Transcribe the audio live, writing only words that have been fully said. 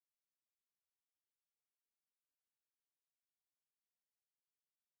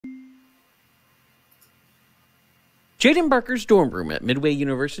Jaden Barker's dorm room at Midway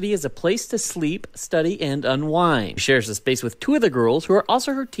University is a place to sleep, study, and unwind. She shares a space with two of the girls who are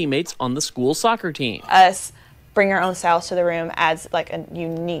also her teammates on the school soccer team. Us bring our own styles to the room adds like a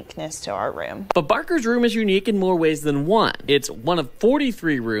uniqueness to our room. But Barker's room is unique in more ways than one. It's one of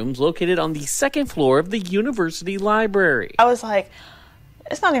 43 rooms located on the second floor of the university library. I was like,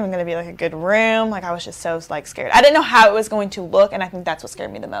 it's not even going to be like a good room. Like, I was just so like scared. I didn't know how it was going to look, and I think that's what scared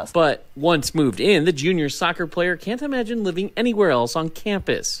me the most. But once moved in, the junior soccer player can't imagine living anywhere else on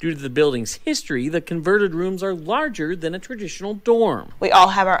campus. Due to the building's history, the converted rooms are larger than a traditional dorm. We all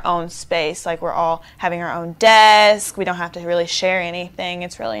have our own space. Like, we're all having our own desk. We don't have to really share anything.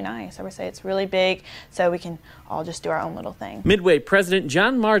 It's really nice. I would say it's really big, so we can all just do our own little thing. Midway President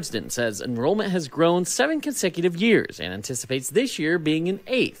John Marsden says enrollment has grown 7 consecutive years and anticipates this year being an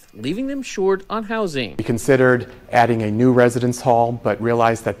 8th, leaving them short on housing. We considered adding a new residence hall, but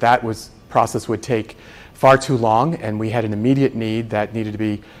realized that process would take far too long, and we had an immediate need that needed to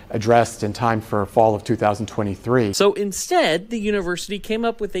be addressed in time for fall of 2023. So instead, the university came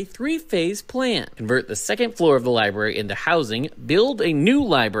up with a 3-phase plan. Convert the second floor of the library into housing, build a new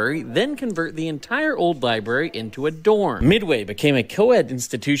library, then convert the entire old library into a dorm. Midway became a co-ed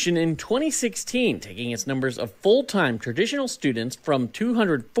institution in 2016, taking its numbers of full-time traditional students from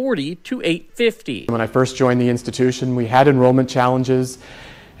 240 to 850. When I first joined the institution, we had enrollment challenges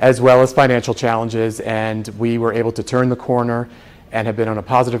as well as financial challenges, and we were able to turn the corner and have been on a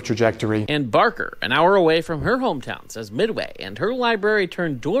positive trajectory. And Barker, an hour away from her hometown, says Midway and her library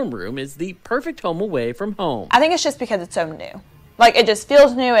turned dorm room is the perfect home away from home. I think it's just because it's so new. Like, it just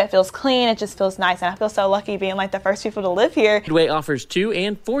feels new, it feels clean, it just feels nice, and I feel so lucky being like the first people to live here. Midway offers 2-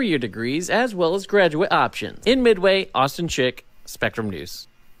 and 4-year degrees as well as graduate options. In Midway, Austin Schick, Spectrum News.